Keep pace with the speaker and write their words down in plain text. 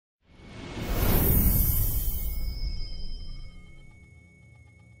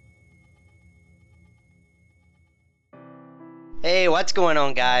Hey, what's going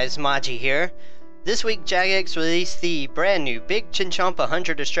on guys? Maji here. This week Jagex released the brand new Big Chinchompa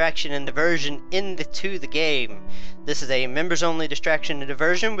Hunter Distraction and Diversion into the game. This is a members only distraction and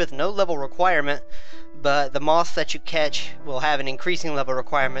diversion with no level requirement, but the moths that you catch will have an increasing level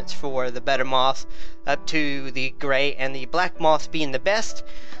requirements for the better moths, up to the gray and the black moths being the best.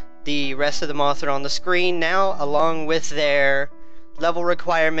 The rest of the moths are on the screen now, along with their level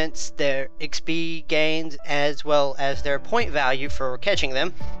requirements, their XP gains, as well as their point value for catching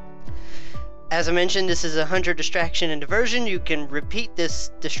them. As I mentioned, this is a Hunter Distraction and Diversion. You can repeat this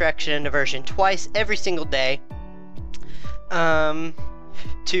distraction and diversion twice every single day.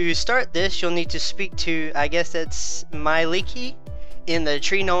 To start this, you'll need to speak to, I guess that's Mieliki in the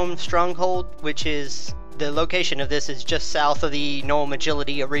Tree Gnome Stronghold, which is the location of this is just south of the Gnome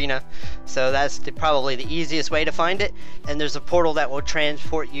Agility Arena, so that's probably the easiest way to find it. And there's a portal that will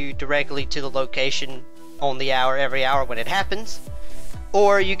transport you directly to the location on the hour, every hour when it happens.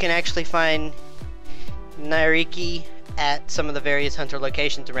 Or you can actually find Nyriki at some of the various hunter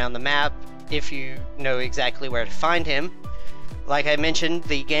locations around the map if you know exactly where to find him. Like I mentioned,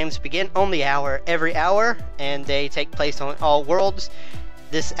 the games begin on the hour every hour, and they take place on all worlds.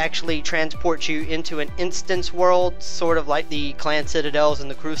 This actually transports you into an instance world, sort of like the Clan Citadels and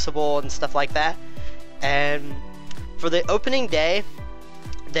the Crucible and stuff like that. And for the opening day,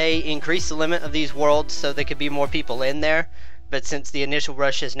 they increase the limit of these worlds so there could be more people in there. But since the initial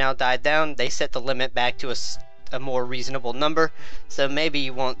rush has now died down, they set the limit back to a more reasonable number. So maybe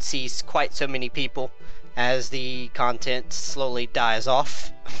you won't see quite so many people as the content slowly dies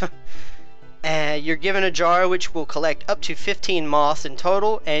off. You're given a jar which will collect up to 15 moths in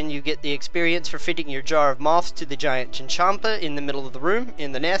total, and you get the experience for fitting your jar of moths to the giant Chinchompa in the middle of the room,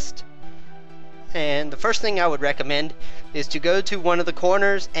 in the nest. And the first thing I would recommend is to go to one of the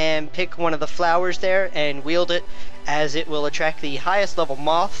corners and pick one of the flowers there and wield it, as it will attract the highest level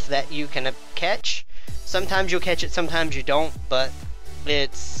moth that you can catch. Sometimes you'll catch it, sometimes you don't, but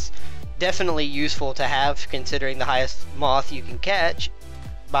it's definitely useful to have, considering the highest moth you can catch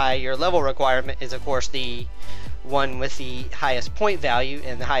by your level requirement is of course the one with the highest point value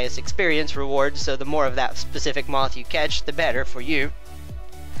and the highest experience reward. So the more of that specific moth you catch, the better for you.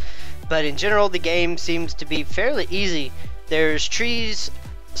 But in general, the game seems to be fairly easy. There's trees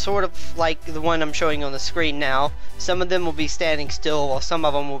sort of like the one I'm showing on the screen now. Some of them will be standing still while some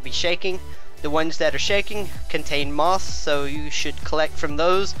of them will be shaking. The ones that are shaking contain moths, so you should collect from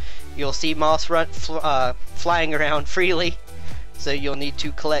those. You'll see moths flying around freely, so you'll need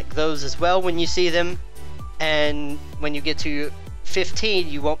to collect those as well when you see them. And when you get to 15,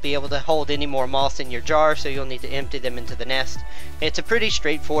 you won't be able to hold any more moths in your jar, so you'll need to empty them into the nest. It's a pretty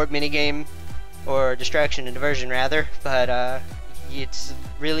straightforward minigame, or distraction and diversion rather, but it's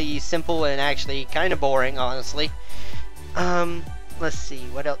really simple and actually kind of boring, honestly. Let's see,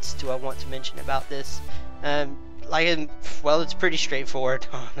 what else do I want to mention about this? Well, it's pretty straightforward,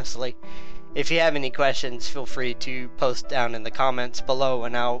 honestly. If you have any questions, feel free to post down in the comments below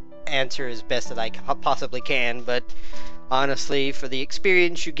and I'll answer as best as I possibly can. But honestly, for the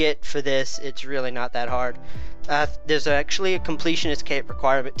experience you get for this, it's really not that hard. There's actually a completionist cape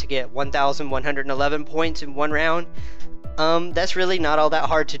requirement to get 1,111 points in one round. That's really not all that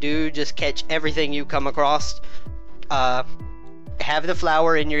hard to do. Just catch everything you come across. Have the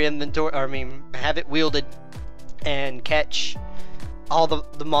flower in your inventory, have it wielded, and catch all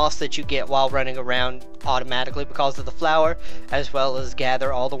the moths that you get while running around automatically because of the flower, as well as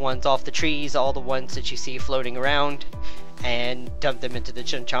gather all the ones off the trees, all the ones that you see floating around, and dump them into the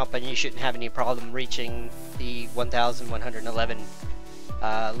Chinchompa, and you shouldn't have any problem reaching the 1,111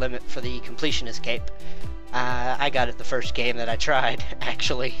 limit for the completionist cape. I got it the first game that I tried,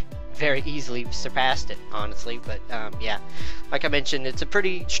 actually. Very easily surpassed it, honestly, but yeah, like I mentioned, it's a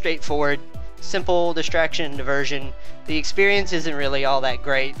pretty straightforward, simple distraction and diversion. The experience isn't really all that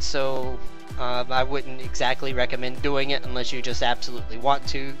great, so I wouldn't exactly recommend doing it unless you just absolutely want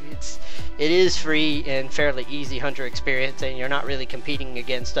to. It is free and fairly easy hunter experience, and you're not really competing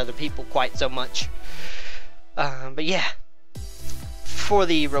against other people quite so much. But yeah, for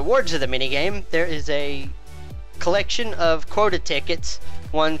the rewards of the minigame, there is a collection of quota tickets.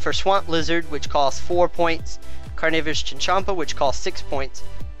 One for Swamp Lizard, which costs 4 points, Carnivorous Chinchompa, which costs 6 points,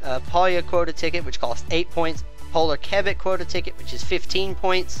 Polya quota ticket, which costs 8 points, Polar Kebbit quota ticket, which is 15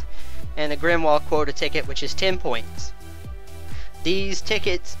 points, and a Grimwall quota ticket, which is 10 points. These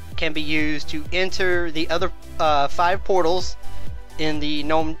tickets can be used to enter the other 5 portals in the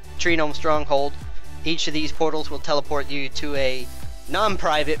Tree Gnome Stronghold. Each of these portals will teleport you to a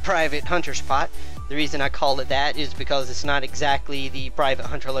non-private private hunter spot. The reason I call it that is because it's not exactly the private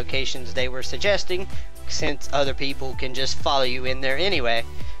hunter locations they were suggesting, since other people can just follow you in there anyway.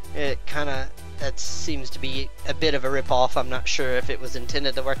 That seems to be a bit of a ripoff. I'm not sure if it was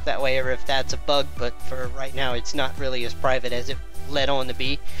intended to work that way or if that's a bug, but for right now it's not really as private as it led on to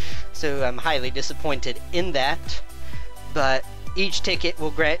be. So I'm highly disappointed in that. But each ticket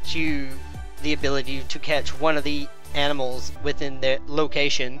will grant you the ability to catch one of the animals within their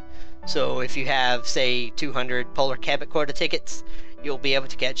location. So if you have, say, 200 polar cabbit quota tickets, you'll be able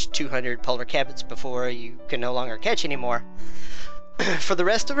to catch 200 polar cabbits before you can no longer catch anymore. For the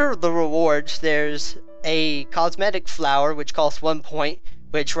rest of the rewards, there's a cosmetic flower which costs 1 point,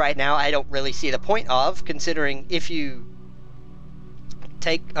 which right now I don't really see the point of, considering if you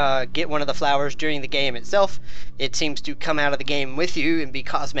get one of the flowers during the game itself, it seems to come out of the game with you and be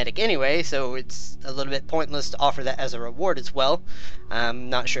cosmetic anyway, so it's a little bit pointless to offer that as a reward as well. I'm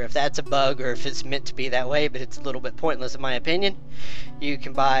not sure if that's a bug or if it's meant to be that way, but it's a little bit pointless in my opinion. You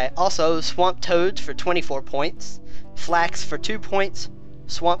can buy also swamp toads for 24 points, flax for 2 points,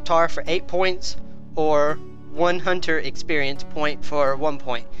 swamp tar for 8 points, or 1 hunter experience point for 1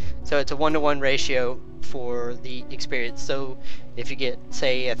 point. So it's a 1-to-1 ratio for the experience. So if you get,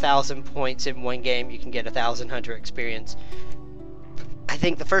 say, 1,000 points in one game, you can get 1,000 hunter experience. I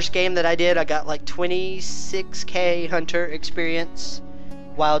think the first game that I did, I got like 26k hunter experience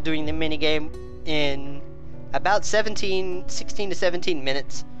while doing the mini game in about 16 to 17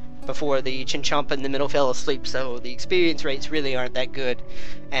 minutes before the Chinchompa in the middle fell asleep, so the experience rates really aren't that good.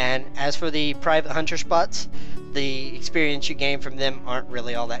 And as for the private hunter spots, the experience you gain from them aren't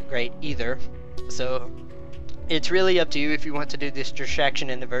really all that great either. So it's really up to you if you want to do this distraction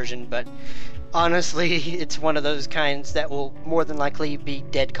in the version, but honestly, it's one of those kinds that will more than likely be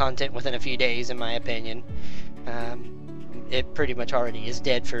dead content within a few days, in my opinion. It pretty much already is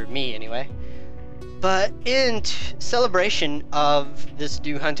dead for me anyway. But in celebration of this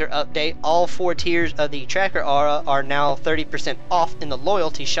new Hunter update, all 4 tiers of the Tracker Aura are now 30% off in the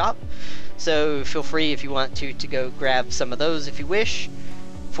loyalty shop. So feel free if you want to go grab some of those if you wish.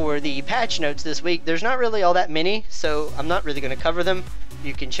 For the patch notes this week, there's not really all that many, so I'm not really going to cover them.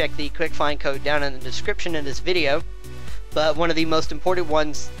 You can check the quick find code down in the description of this video. But one of the most important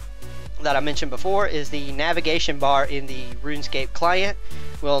ones that I mentioned before is the navigation bar in the RuneScape client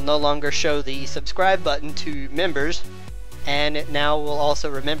will no longer show the subscribe button to members, and it now will also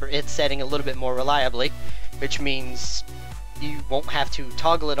remember its setting a little bit more reliably, which means you won't have to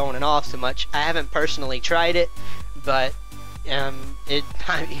toggle it on and off so much. I haven't personally tried it, but it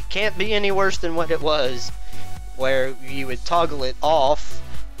can't be any worse than what it was, where you would toggle it off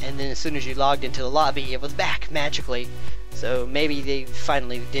and then as soon as you logged into the lobby it was back magically. So maybe they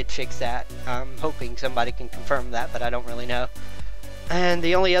finally did fix that. I'm hoping somebody can confirm that, but I don't really know. And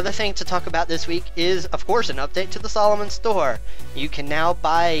the only other thing to talk about this week is, of course, an update to the Solomon store. You can now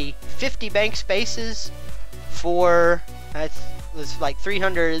buy 50 bank spaces for, it's like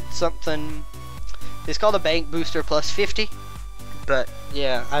 300 something. It's called a bank booster plus 50. But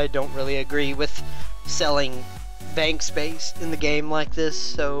yeah, I don't really agree with selling bank space in the game like this,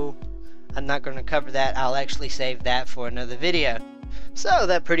 so I'm not going to cover that. I'll actually save that for another video. So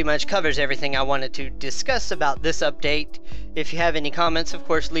that pretty much covers everything I wanted to discuss about this update. If you have any comments, of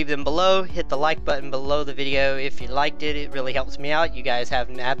course, leave them below. Hit the like button below the video if you liked it. It really helps me out. You guys have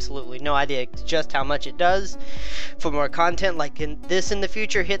absolutely no idea just how much it does. For more content like this in the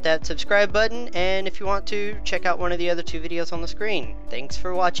future, hit that subscribe button. And if you want to, check out one of the other 2 videos on the screen. Thanks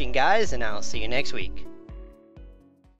for watching, guys, and I'll see you next week.